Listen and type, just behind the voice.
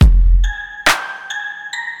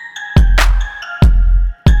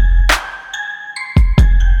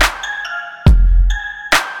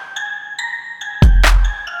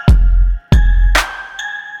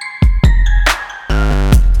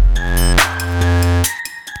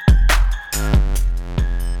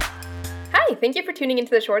Thank you for tuning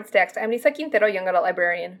into the Short Stacks. I'm Lisa Quintero, Young Adult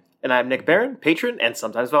Librarian. And I'm Nick Barron, patron and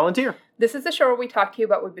sometimes volunteer. This is the show where we talk to you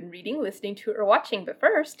about what we've been reading, listening to, or watching. But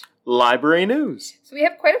first, library news. So we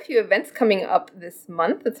have quite a few events coming up this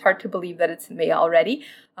month. It's hard to believe that it's May already.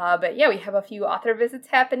 But yeah, we have a few author visits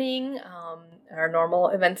happening, our normal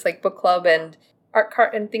events like book club and art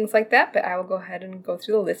cart and things like that, but I will go ahead and go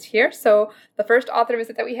through the list here. So the first author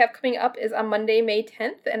visit that we have coming up is on Monday, May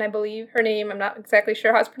 10th, and I believe her name, I'm not exactly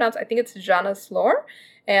sure how it's pronounced, I think it's Jana Slor,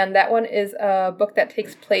 and that one is a book that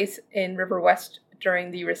takes place in River West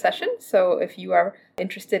during the recession, so if you are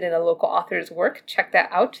interested in a local author's work, check that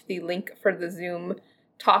out. The link for the Zoom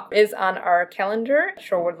talk is on our calendar,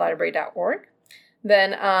 shorewoodlibrary.org.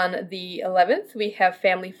 Then on the 11th, we have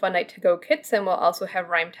Family Fun Night to-go kits, and we'll also have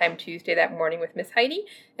Rhyme Time Tuesday that morning with Miss Heidi.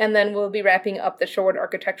 And then we'll be wrapping up the Shorewood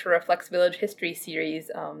Architecture Reflects Village History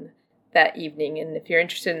series that evening. And if you're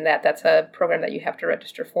interested in that, that's a program that you have to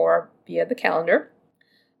register for via the calendar.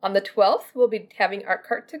 On the 12th, we'll be having Art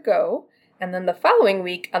Cart to Go. And then the following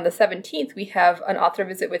week, on the 17th, we have an author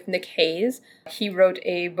visit with Nick Hayes. He wrote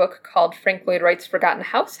a book called Frank Lloyd Wright's Forgotten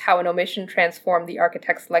House, How an Omission Transformed the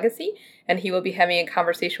Architect's Legacy. And he will be having a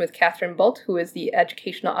conversation with Catherine Bolt, who is the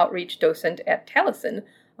educational outreach docent at Taliesin,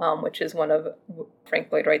 which is one of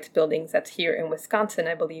Frank Lloyd Wright's buildings that's here in Wisconsin.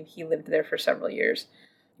 I believe he lived there for several years.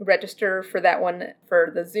 Register for that one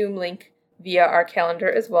for the Zoom link via our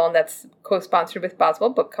calendar as well, and that's co-sponsored with Boswell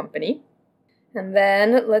Book Company. And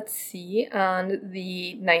then, let's see, on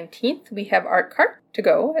the 19th, we have Art Cart to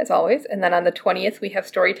Go, as always. And then on the 20th, we have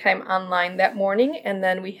Storytime Online that morning. And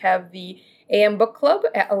then we have the AM Book Club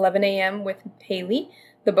at 11 a.m. with Haley.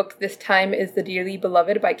 The book this time is The Dearly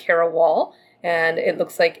Beloved by Kara Wall. And it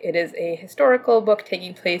looks like it is a historical book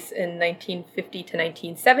taking place in 1950 to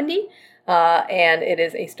 1970. And it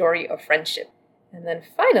is a story of friendship. And then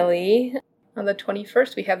finally, on the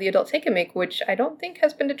 21st, we have the Adult Take and Make, which I don't think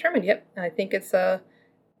has been determined yet. I think it's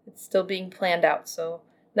still being planned out. So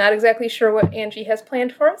not exactly sure what Angie has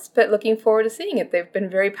planned for us, but looking forward to seeing it. They've been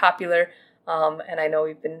very popular, and I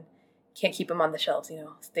know can't keep them on the shelves,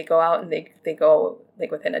 So they go out and they go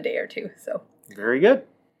like within a day or two. So very good.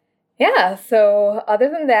 Yeah, so other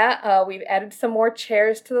than that, we've added some more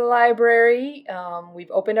chairs to the library. We've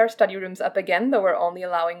opened our study rooms up again, though we're only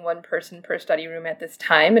allowing one person per study room at this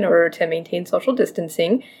time in order to maintain social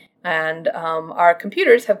distancing. And our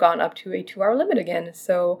computers have gone up to a 2-hour limit again.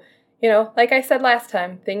 So, like I said last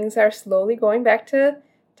time, things are slowly going back to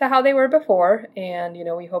how they were before. And,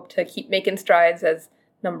 we hope to keep making strides as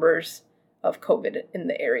numbers of COVID in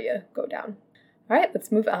the area go down. All right,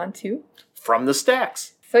 let's move on to From the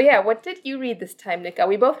Stacks. So yeah, what did you read this time, Nick?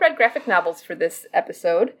 We both read graphic novels for this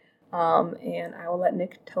episode, and I will let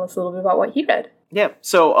Nick tell us a little bit about what he read. Yeah,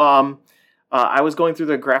 so I was going through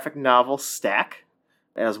the graphic novel stack,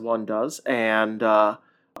 as one does, and I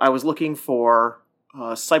was looking for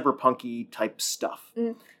cyberpunk-y type stuff.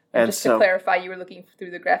 And just to clarify, you were looking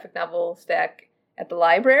through the graphic novel stack at the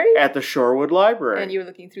library? At the Shorewood Library. And you were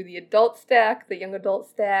looking through the adult stack, the young adult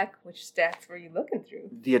stack. Which stacks were you looking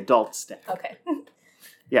through? The adult stack. Okay.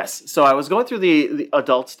 Yes, so I was going through the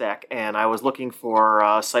adult stack, and I was looking for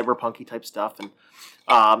cyberpunk-y type stuff, and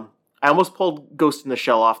I almost pulled Ghost in the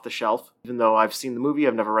Shell off the shelf, even though I've seen the movie,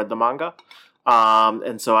 I've never read the manga,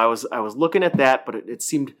 and so I was looking at that, but it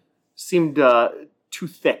seemed too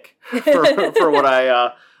thick for what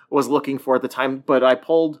I was looking for at the time. But I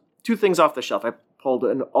pulled two things off the shelf. I pulled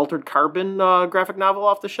an Altered Carbon graphic novel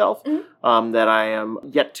off the shelf that I am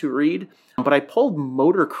yet to read, but I pulled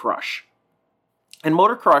Motor Crush. And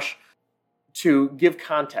Motor Crush, to give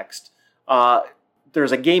context,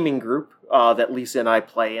 there's a gaming group that Lisa and I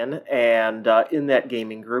play in, and in that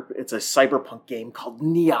gaming group, it's a cyberpunk game called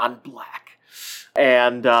Neon Black.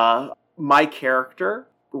 And my character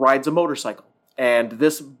rides a motorcycle. And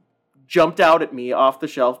this jumped out at me off the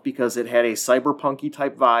shelf because it had a cyberpunk-y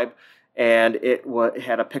type vibe, and it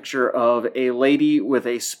had a picture of a lady with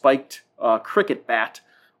a spiked cricket bat,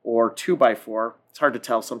 or 2x4, it's hard to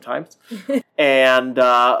tell sometimes, and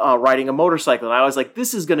riding a motorcycle. And I was like,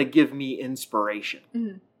 this is going to give me inspiration.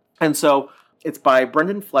 Mm-hmm. And so it's by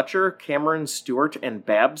Brendan Fletcher, Cameron Stewart, and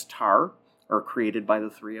Babs Tarr, or created by the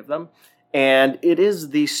three of them. And it is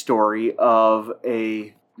the story of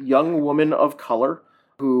a young woman of color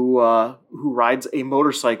who rides a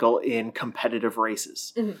motorcycle in competitive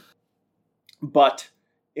races. Mm-hmm. But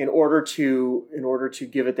in order to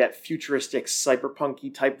give it that futuristic cyberpunk-y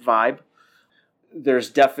type vibe, there's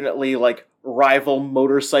definitely like rival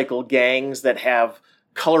motorcycle gangs that have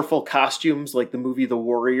colorful costumes, like the movie The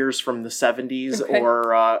Warriors from the 70s, okay,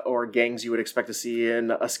 or gangs you would expect to see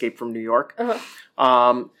in Escape from New York.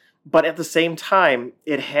 Uh-huh. But at the same time,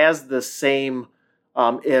 it has the same,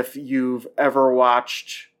 if you've ever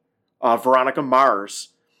watched Veronica Mars,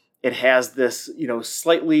 it has this,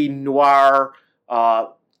 slightly noir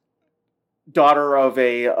daughter of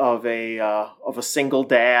a single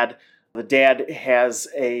dad. The dad has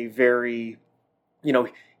a very,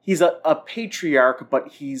 he's a patriarch, but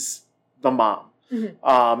he's the mom.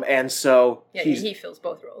 Mm-hmm. And so he fills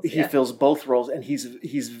both roles. He fills both roles, and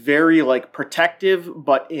he's very like protective,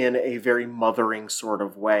 but in a very mothering sort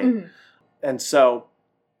of way. Mm-hmm. And so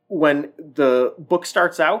when the book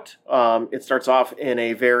starts out, it starts off in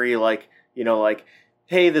a very like,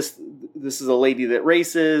 hey, this is a lady that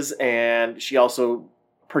races, and she also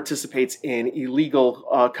participates in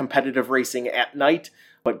illegal competitive racing at night,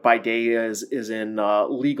 but by day is in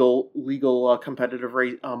legal competitive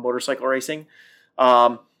motorcycle racing.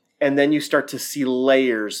 And then you start to see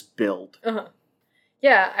layers build. Uh-huh.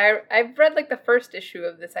 Yeah, I've read like the first issue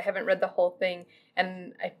of this. I haven't read the whole thing,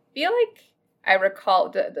 and I feel like I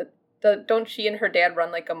recall don't she and her dad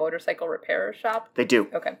run like a motorcycle repair shop? They do.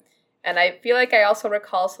 Okay. And I feel like I also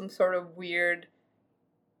recall some sort of weird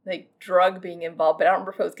like drug being involved, but I don't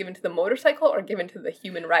remember if it was given to the motorcycle or given to the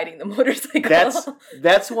human riding the motorcycle.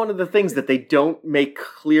 That's one of the things that they don't make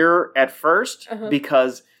clear at first,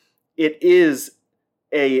 because it is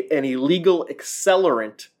an illegal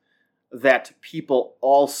accelerant that people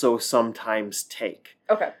also sometimes take.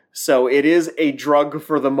 Okay. So it is a drug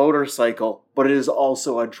for the motorcycle, but it is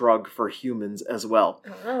also a drug for humans as well.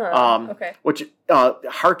 Okay. Which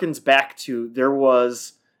harkens back to, there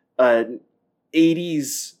was an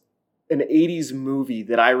 80s movie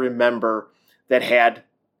that I remember that had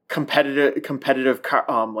competitive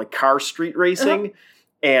car street racing,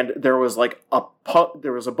 and there was like a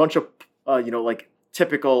bunch of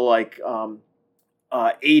typical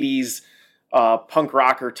 80s punk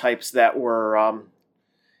rocker types that were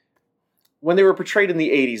when they were portrayed in the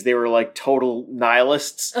 80s, they were like total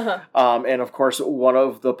nihilists. And of course, one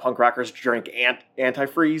of the punk rockers drank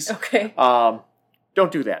antifreeze. Okay.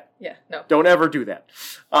 Don't do that. Yeah, no. Don't ever do that.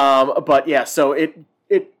 But yeah, so it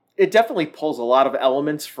definitely pulls a lot of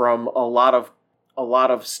elements from a lot of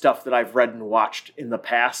stuff that I've read and watched in the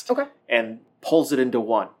past. Okay. And pulls it into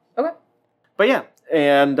one. Okay. But yeah,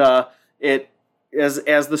 and it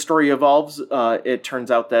as the story evolves, it turns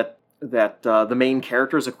out that the main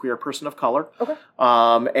character is a queer person of color. Okay.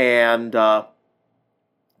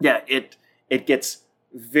 It gets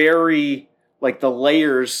very, like, the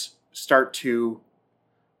layers start to,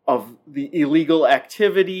 of the illegal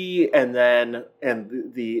activity and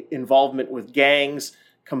the involvement with gangs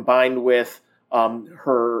combined with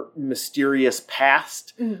her mysterious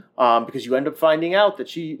past, because you end up finding out that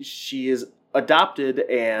she is adopted,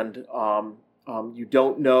 and you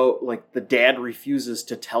don't know, like, the dad refuses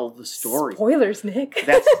to tell the story. Spoilers, Nick.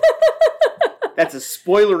 That's as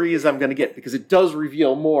spoilery as I'm going to get, because it does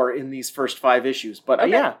reveal more in these first 5 issues. But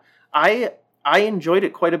yeah, I enjoyed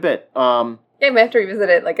it quite a bit. Yeah, I might have to revisit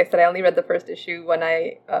it. Like I said, I only read the first issue when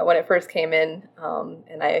it first came in,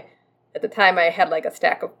 and at the time I had like a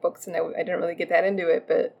stack of books, and I didn't really get that into it.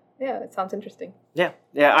 But yeah, it sounds interesting. Yeah.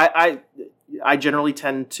 I generally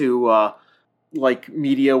tend to like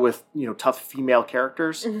media with tough female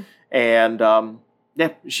characters, and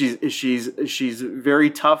yeah, she's very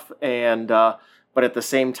tough, and but at the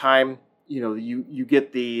same time, you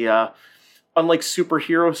get the unlike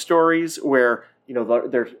superhero stories where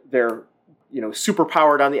they're super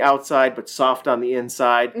powered on the outside but soft on the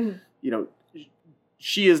inside.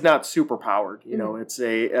 She is not super powered. It's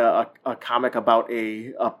a comic about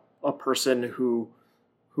a person who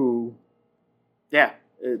yeah,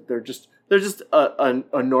 they're just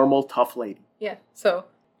a normal tough lady. Yeah. So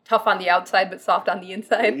tough on the outside but soft on the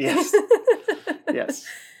inside. Yes. Yes.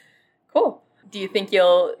 Cool. Do you think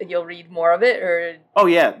you'll read more of it, or? Oh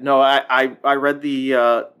yeah, no. I read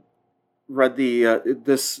this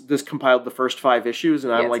compiled the first 5 issues,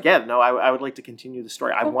 and I'm like, yeah, no, I would like to continue the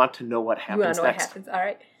story. Cool. I want to know what happens next. You want to know what happens. All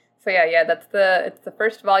right. So yeah, it's the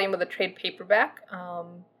first volume of the trade paperback,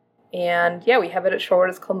 and yeah, we have it at Shoreward.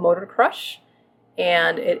 It's called Motor Crush,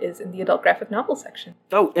 and it is in the adult graphic novel section.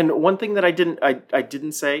 Oh, and one thing that I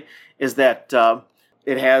didn't say is that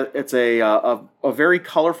it's a very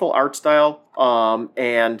colorful art style,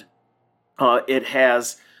 and it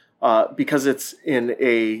has because it's in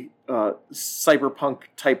a cyberpunk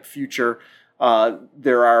type future.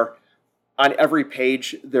 There are, on every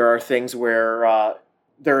page, there are things where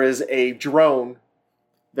there is a drone.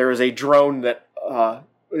 There is a drone that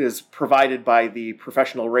is provided by the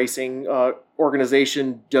professional racing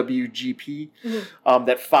organization WGP,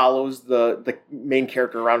 that follows the main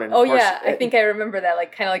character around. And of course, I think I remember that,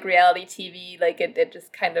 like kind of like reality TV, like it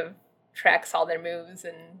just kind of tracks all their moves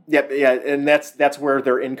and and that's where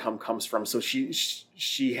their income comes from. So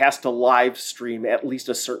she has to live stream at least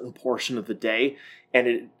a certain portion of the day, and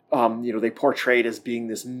it they portray it as being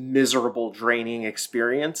this miserable, draining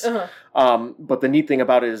experience. But the neat thing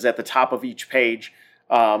about it is at the top of each page,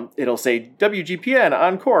 it'll say WGPN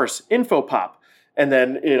on course, info pop. And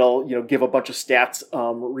then it'll, give a bunch of stats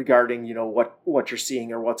regarding, what you're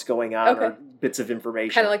seeing or what's going on, or bits of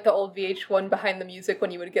information. Kind of like the old VH1 behind the music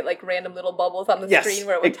when you would get like random little bubbles on the screen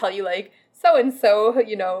where it would tell you like,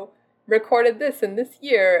 so-and-so, recorded this in this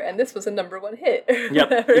year, and this was a #1 hit.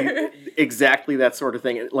 Yep, exactly that sort of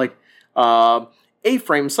thing. Like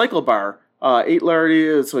A-frame cycle bar, 8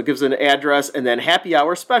 Larry, so it gives an address, and then happy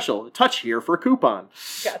hour special. Touch here for coupon.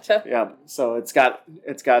 Gotcha. Yeah, so it's got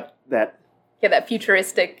that. Yeah, that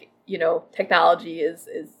futuristic, technology is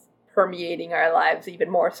permeating our lives even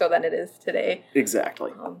more so than it is today.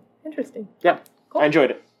 Exactly. Interesting. Yeah, cool. I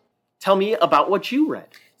enjoyed it. Tell me about what you read.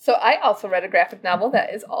 So I also read a graphic novel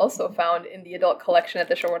that is also found in the adult collection at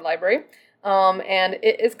the Sherwood Library. And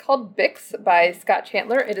it is called Bix by Scott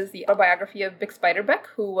Chandler. It is the autobiography of Bix Beiderbecke,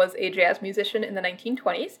 who was a jazz musician in the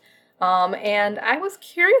 1920s. And I was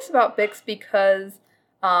curious about Bix because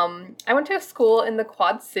I went to a school in the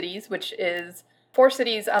Quad Cities, which is 4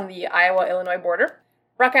 cities on the Iowa-Illinois border.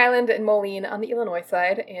 Rock Island and Moline on the Illinois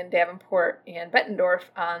side, and Davenport and Bettendorf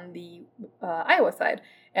on the Iowa side.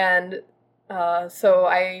 And so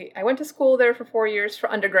I went to school there for 4 years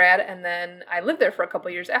for undergrad, and then I lived there for a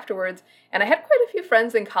couple years afterwards. And I had quite a few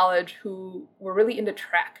friends in college who were really into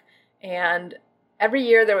track. And every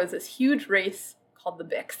year there was this huge race called the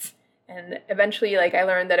Bix. And eventually, I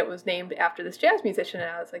learned that it was named after this jazz musician,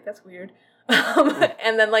 and I was like, that's weird.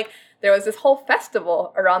 And then, there was this whole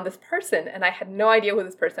festival around this person, and I had no idea who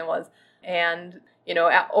this person was. And,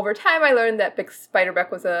 over time, I learned that Bix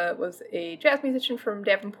Beiderbecke was a jazz musician from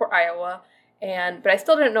Davenport, Iowa, but I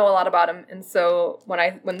still didn't know a lot about him. And so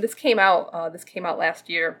when this came out last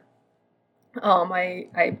year,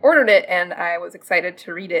 I ordered it, and I was excited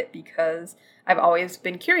to read it because I've always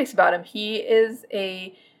been curious about him. He is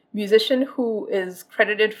a musician who is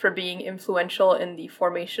credited for being influential in the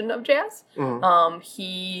formation of jazz.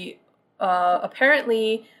 He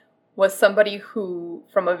apparently was somebody who,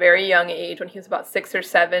 from a very young age, when he was about 6 or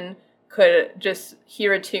 7, could just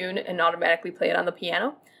hear a tune and automatically play it on the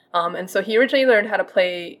piano. And so he originally learned how to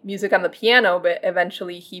play music on the piano, but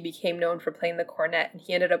eventually he became known for playing the cornet. And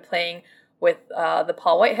he ended up playing with the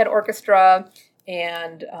Paul Whitehead Orchestra,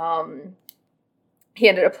 and he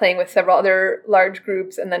ended up playing with several other large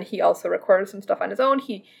groups, and then he also recorded some stuff on his own.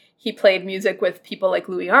 He played music with people like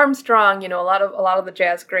Louis Armstrong, a lot of the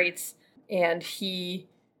jazz greats, and he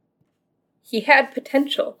had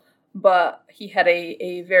potential, but he had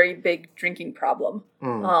a very big drinking problem.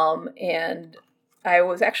 And I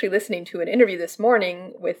was actually listening to an interview this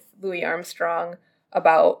morning with Louis Armstrong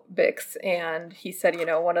about Bix, and he said,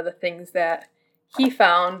 one of the things that he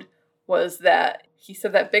found was that he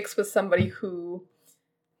said that Bix was somebody who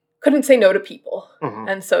couldn't say no to people.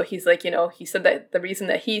 And so he's like, he said that the reason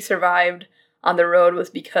that he survived on the road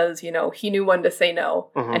was because, he knew when to say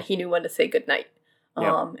no, and he knew when to say goodnight.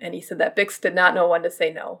 And he said that Bix did not know when to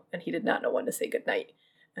say no, and he did not know when to say goodnight.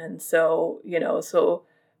 And so, so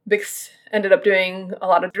Bix ended up doing a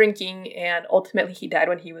lot of drinking, and ultimately he died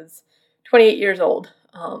when he was 28 years old.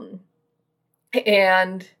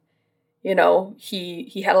 And,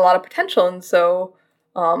 he had a lot of potential, and so,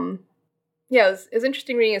 yeah, it was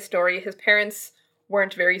interesting reading his story. His parents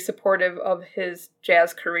weren't very supportive of his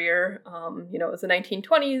jazz career. It was the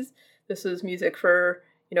 1920s. This was music for,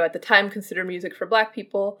 at the time considered music for Black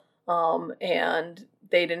people, and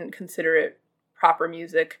they didn't consider it proper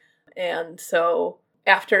music. And so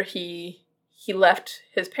after he left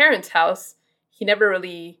his parents' house, he never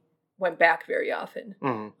really went back very often.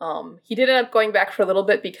 He did end up going back for a little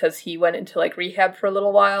bit because he went into rehab for a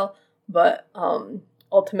little while, but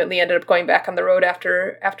ultimately ended up going back on the road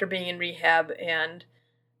after being in rehab. And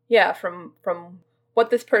yeah, from what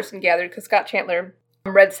this person gathered, because Scott Chandler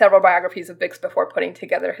read several biographies of Bix before putting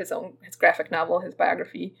together his graphic novel, his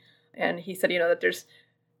biography, and he said, that there's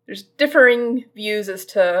differing views as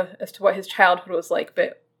to what his childhood was like,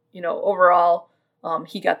 but overall,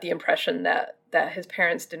 he got the impression that his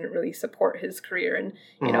parents didn't really support his career. And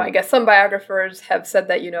I guess some biographers have said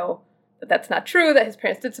that that that's not true, that his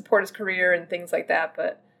parents did support his career and things like that.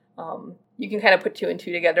 But you can kind of put 2 and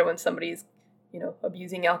 2 together when somebody's,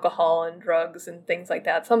 abusing alcohol and drugs and things like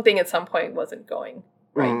that. Something at some point wasn't going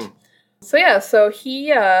right? Mm. So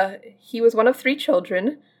he was one of 3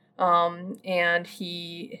 children, and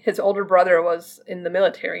his older brother was in the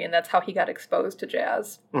military, and that's how he got exposed to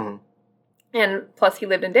jazz. Mm. And plus, he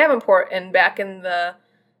lived in Davenport, and back in the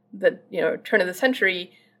turn of the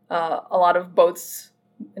century, a lot of boats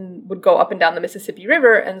would go up and down the Mississippi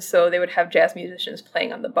River, and so they would have jazz musicians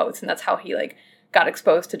playing on the boats, and that's how he got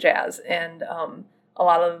exposed to jazz. And a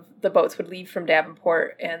lot of the boats would leave from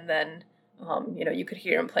Davenport, and then you could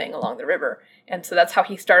hear him playing along the river. And so that's how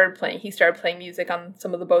he started playing. He started playing music on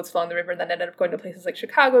some of the boats along the river, and then ended up going to places like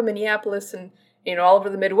Chicago, Minneapolis, and all over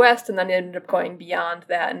the Midwest, and then ended up going beyond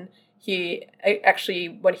that. And he actually,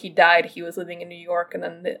 when he died, he was living in New York, and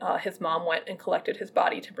then his mom went and collected his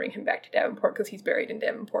body to bring him back to Davenport because he's buried in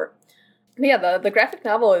Davenport. But yeah, the graphic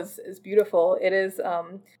novel is beautiful. It is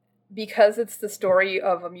because it's the story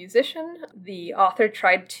of a musician. The author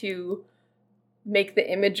tried to make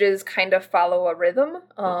the images kind of follow a rhythm,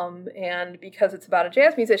 and because it's about a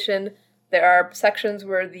jazz musician, there are sections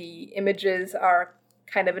where the images are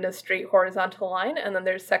kind of in a straight horizontal line, and then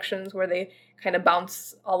there's sections where they kind of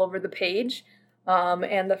bounce all over the page.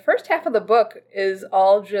 And the first half of the book is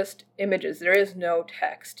all just images. There is no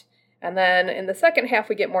text. And then in the second half,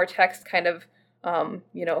 we get more text, kind of,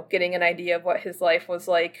 getting an idea of what his life was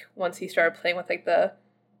like once he started playing with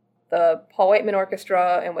the Paul Whiteman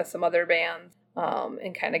Orchestra and with some other bands,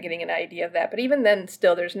 and kind of getting an idea of that. But even then,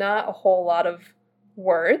 still, there's not a whole lot of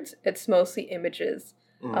words. It's mostly images.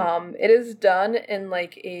 Mm. It is done in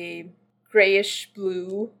a grayish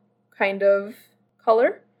blue kind of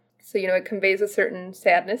color. So, it conveys a certain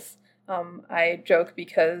sadness. I joke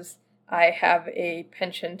because I have a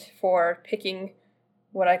penchant for picking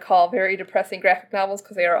what I call very depressing graphic novels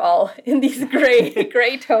because they are all in these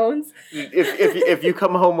gray tones. If you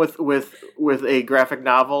come home with a graphic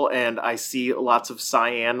novel and I see lots of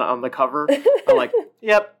cyan on the cover, I'm like,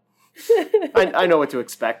 yep, I know what to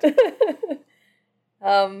expect.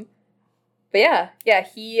 But yeah,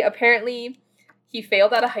 he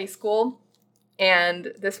failed out of high school,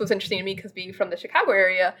 and this was interesting to me because being from the Chicago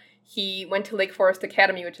area, he went to Lake Forest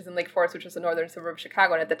Academy, which is in Lake Forest, which is the northern suburb of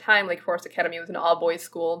Chicago, and at the time, Lake Forest Academy was an all-boys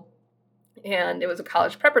school, and it was a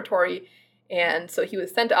college preparatory, and so he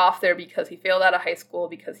was sent off there because he failed out of high school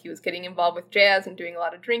because he was getting involved with jazz and doing a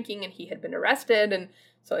lot of drinking, and he had been arrested, and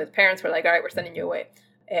so his parents were like, all right, we're sending you away.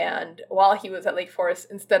 And while he was at Lake Forest,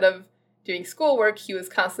 instead of doing schoolwork, he was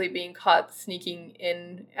constantly being caught sneaking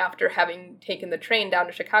in after having taken the train down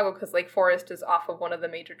to Chicago because Lake Forest is off of one of the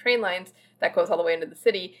major train lines that goes all the way into the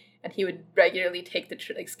city, and he would regularly take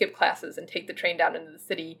skip classes and take the train down into the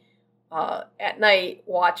city at night,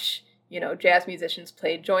 watch jazz musicians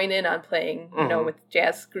play, join in on playing with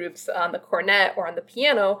jazz groups on the cornet or on the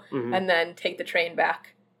piano, and then take the train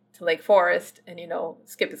back to Lake Forest and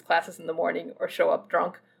skip his classes in the morning or show up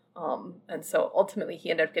drunk. And so ultimately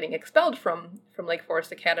he ended up getting expelled from Lake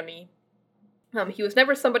Forest Academy. He was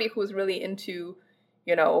never somebody who was really into,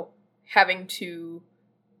 having to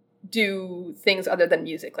do things other than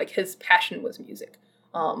music. Like his passion was music.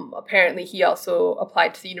 Apparently he also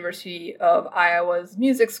applied to the University of Iowa's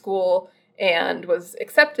music school and was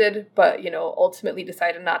accepted, but, ultimately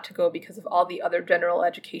decided not to go because of all the other general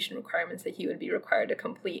education requirements that he would be required to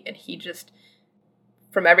complete. And he just,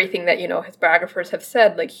 from everything that, his biographers have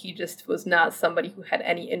said, he just was not somebody who had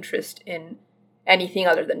any interest in anything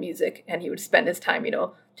other than music. And he would spend his time,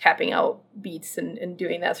 tapping out beats and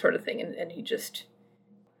doing that sort of thing. And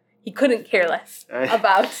he couldn't care less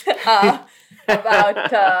about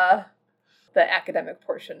the academic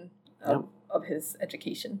portion of his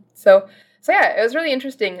education. So yeah, it was really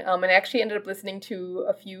interesting. And I actually ended up listening to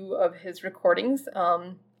a few of his recordings,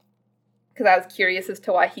 because I was curious as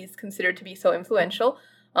to why he's considered to be so influential.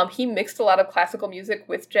 He mixed a lot of classical music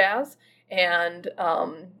with jazz, and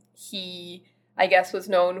he, I guess, was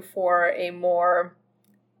known for a more,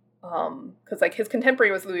 because his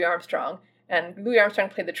contemporary was Louis Armstrong, and Louis Armstrong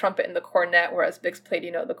played the trumpet and the cornet, whereas Bix played,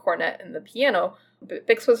 the cornet and the piano. But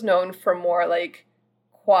Bix was known for more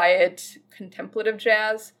quiet, contemplative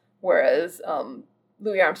jazz, whereas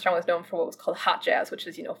Louis Armstrong was known for what was called hot jazz, which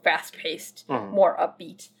is, fast-paced, more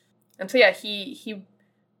upbeat. And so, yeah, he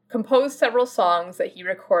composed several songs that he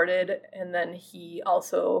recorded, and then he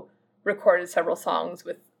also recorded several songs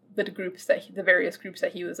with the various groups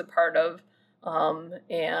that he was a part of,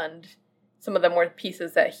 and some of them were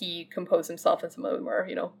pieces that he composed himself, and some of them were,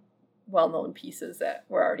 well-known pieces that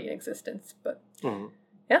were already in existence. But,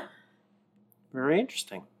 yeah. Very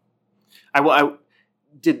interesting.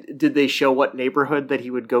 Did they show what neighborhood that he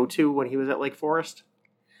would go to when he was at Lake Forest?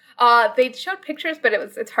 They showed pictures, but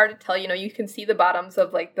it's hard to tell. You can see the bottoms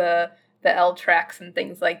of the L tracks and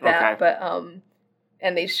things like that. Okay. But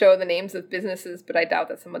and they show the names of businesses, but I doubt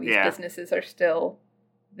that some of these businesses are still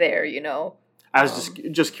there, I was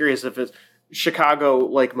just curious if it's Chicago,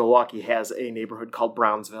 like Milwaukee, has a neighborhood called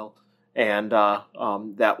Brownsville, and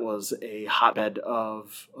that was a hotbed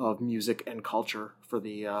of music and culture for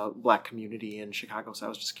the Black community in Chicago. So I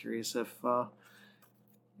was just curious if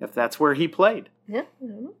that's where he played. Yeah.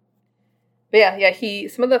 But yeah.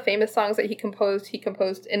 Some of the famous songs that he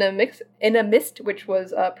composed in a Mist, which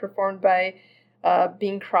was performed by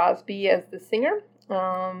Bing Crosby as the singer.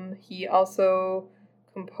 He also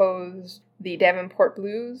composed the Davenport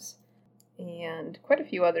Blues and quite a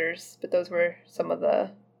few others, but those were some of the.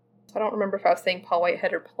 I don't remember if I was saying Paul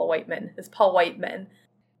Whitehead or Paul Whiteman. It's Paul Whiteman.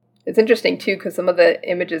 It's interesting too because some of the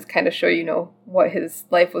images kind of show what his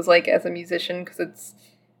life was like as a musician, because it's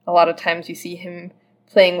a lot of times you see him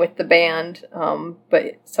playing with the band,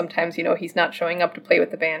 but sometimes he's not showing up to play with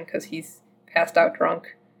the band because he's passed out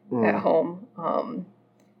drunk at home.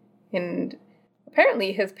 And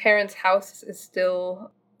apparently his parents' house is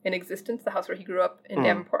still in existence, the house where he grew up in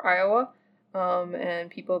Davenport, Iowa, and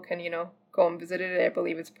people can go and visit it. I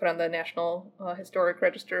believe it's put on the National Historic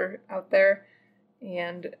Register out there,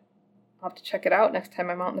 and I'll have to check it out next time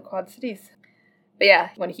I'm out in the Quad Cities. But yeah,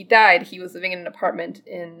 when he died, he was living in an apartment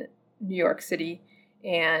in New York City,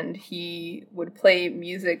 and he would play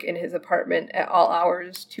music in his apartment at all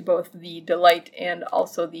hours to both the delight and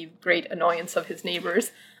also the great annoyance of his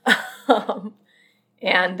neighbors.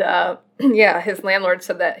 His landlord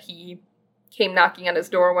said that he came knocking on his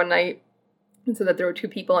door one night and said that there were two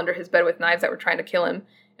people under his bed with knives that were trying to kill him,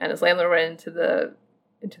 and his landlord went into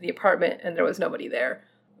the apartment and there was nobody there.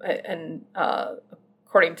 And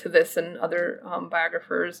according to this and other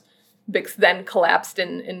biographers, Bix then collapsed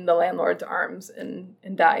in the landlord's arms and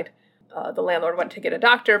died. The landlord went to get a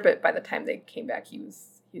doctor, but by the time they came back, he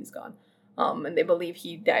was gone. And they believe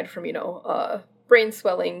he died from brain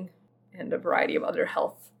swelling and a variety of other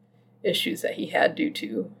health issues that he had due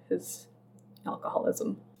to his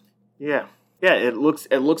alcoholism. Yeah. It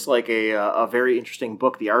looks like a very interesting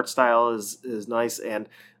book. The art style is nice, and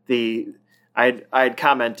I'd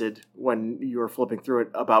commented when you were flipping through it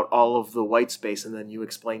about all of the white space, and then you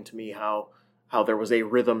explained to me how there was a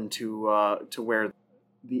rhythm to where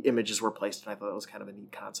the images were placed, and I thought that was kind of a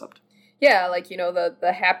neat concept. Yeah, like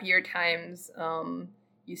the happier times,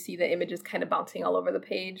 you see the images kind of bouncing all over the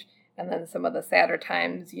page, and then some of the sadder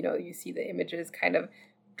times, you see the images kind of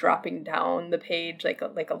dropping down the page like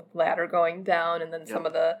a ladder going down, and then some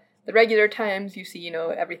of the regular times you see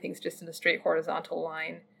everything's just in a straight horizontal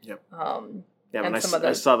line. Yep. And I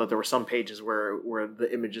saw that there were some pages where the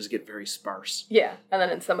images get very sparse. Yeah, and then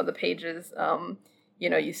in some of the pages,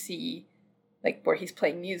 you see like where he's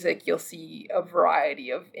playing music, you'll see a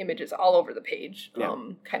variety of images all over the page. Yeah.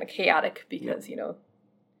 Kind of chaotic because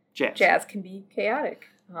jazz can be chaotic.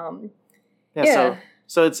 So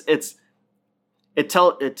it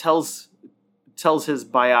tells his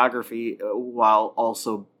biography while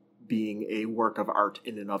also being a work of art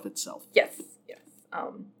in and of itself. Yes.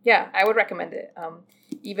 I would recommend it.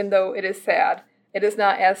 Even though it is sad, it is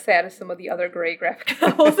not as sad as some of the other gray graphic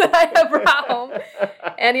novels that I have brought home.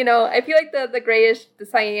 And I feel like the grayish, the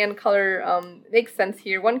cyan color makes sense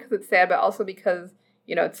here. One, because it's sad, but also because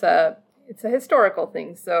it's a historical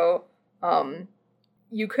thing. So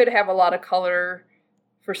you could have a lot of color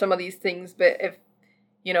for some of these things, but if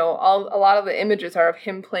a lot of the images are of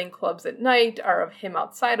him playing clubs at night, are of him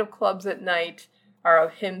outside of clubs at night, are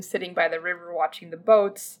of him sitting by the river watching the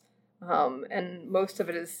boats, and most of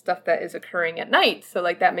it is stuff that is occurring at night. So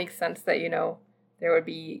like that makes sense that there would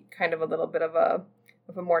be kind of a little bit of a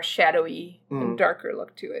more shadowy and darker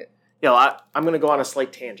look to it. I'm going to go on a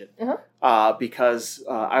slight tangent because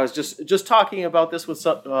I was just talking about this with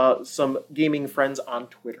some gaming friends on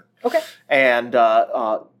Twitter. Okay, and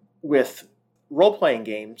with role-playing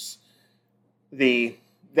games, the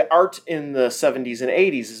art in the 70s and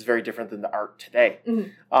 80s is very different than the art today.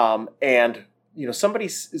 Mm-hmm. And somebody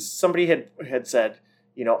had said,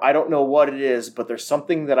 I don't know what it is, but there's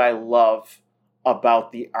something that I love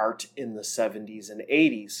about the art in the 70s and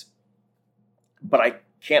 80s, but I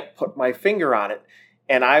can't put my finger on it.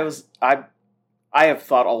 And I have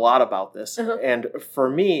thought a lot about this, and for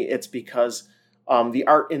me, it's because the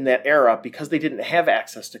art in that era, because they didn't have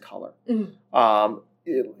access to color,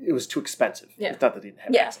 it was too expensive. Yeah. It's not that they didn't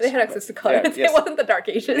have access. They had access to color. It wasn't the Dark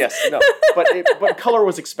Ages. Yes, no, but color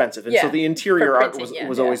was expensive, and so the interior art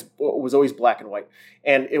was always black and white,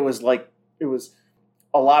 and it was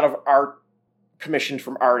a lot of art commissioned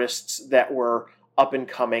from artists that were up and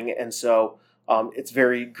coming, and so it's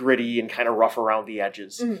very gritty and kind of rough around the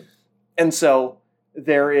edges, and so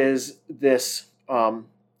there is this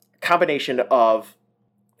combination of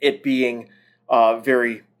it being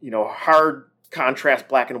very, hard contrast,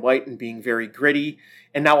 black and white, and being very gritty.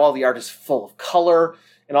 And now all the art is full of color.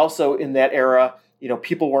 And also in that era,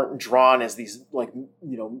 people weren't drawn as these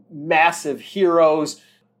massive heroes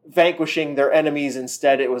vanquishing their enemies.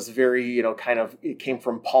 Instead, it was very, it came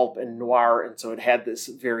from pulp and noir. And so it had this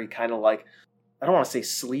very kind of like, I don't want to say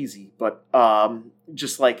sleazy, but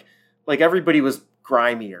just like everybody was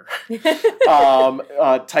grimier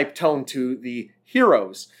type tone to the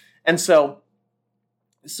heroes. And so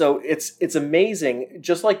it's amazing,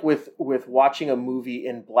 just like with watching a movie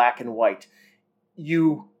in black and white,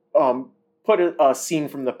 you put a scene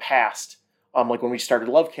from the past, like when we started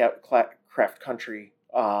Lovecraft Country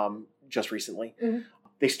just recently. Mm-hmm.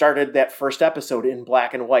 They started that first episode in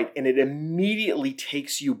black and white, and it immediately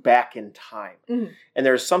takes you back in time. Mm-hmm. And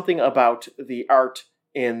there's something about the art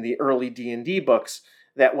in the early D&D books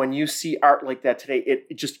that when you see art like that today,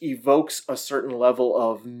 it just evokes a certain level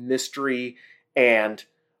of mystery and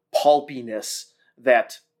pulpiness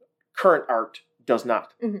that current art does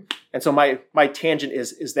not. Mm-hmm. And so my tangent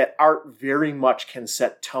is that art very much can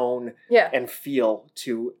set tone and feel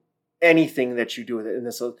to anything that you do with it.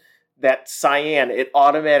 And so that cyan, it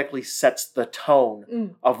automatically sets the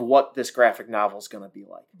tone of what this graphic novel is going to be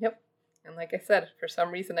like. Yep. And like I said, for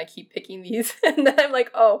some reason I keep picking these and then I'm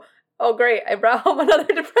like, oh great, I brought home another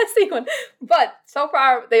depressing one. But so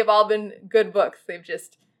far they've all been good books. I need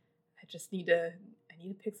to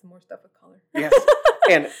pick some more stuff with color. Yes.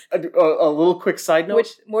 And a little quick side note.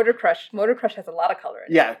 Which Motor Crush has a lot of color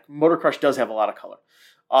in it. Yeah, Motor Crush does have a lot of color.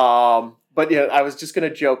 But I was just going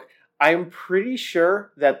to joke. I'm pretty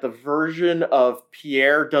sure that the version of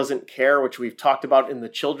Pierre Doesn't Care, which we've talked about in the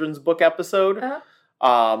children's book episode,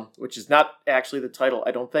 which is not actually the title,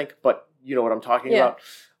 I don't think, but you know what I'm talking about.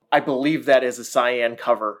 I believe that is a cyan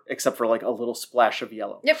cover, except for like a little splash of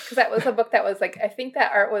yellow. Yep, because that was a book that was like, I think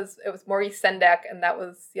that art was Maurice Sendak, and that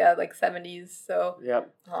was like 70s. So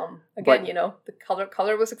yep. Again, the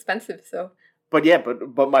color was expensive. So. But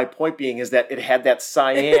my point being is that it had that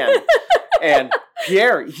cyan, and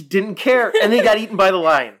Pierre, he didn't care, and then he got eaten by the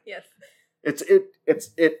lion. Yes.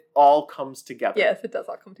 It all comes together. Yes, it does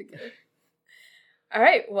all come together. All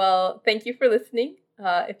right. Well, thank you for listening.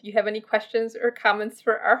 If you have any questions or comments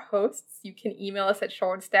for our hosts, you can email us at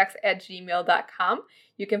shortstacks@gmail.com.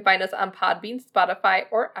 You can find us on Podbean, Spotify,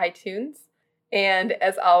 or iTunes. And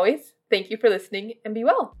as always, thank you for listening and be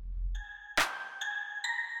well.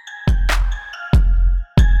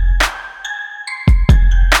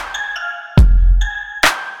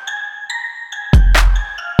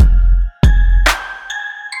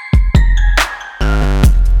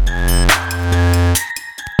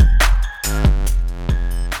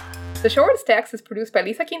 The Shorewood Stacks is produced by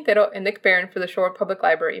Lisa Quintero and Nick Barron for the Shorewood Public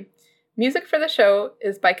Library. Music for the show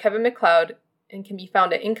is by Kevin MacLeod and can be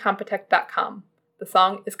found at incompetech.com. The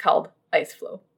song is called Ice Flow.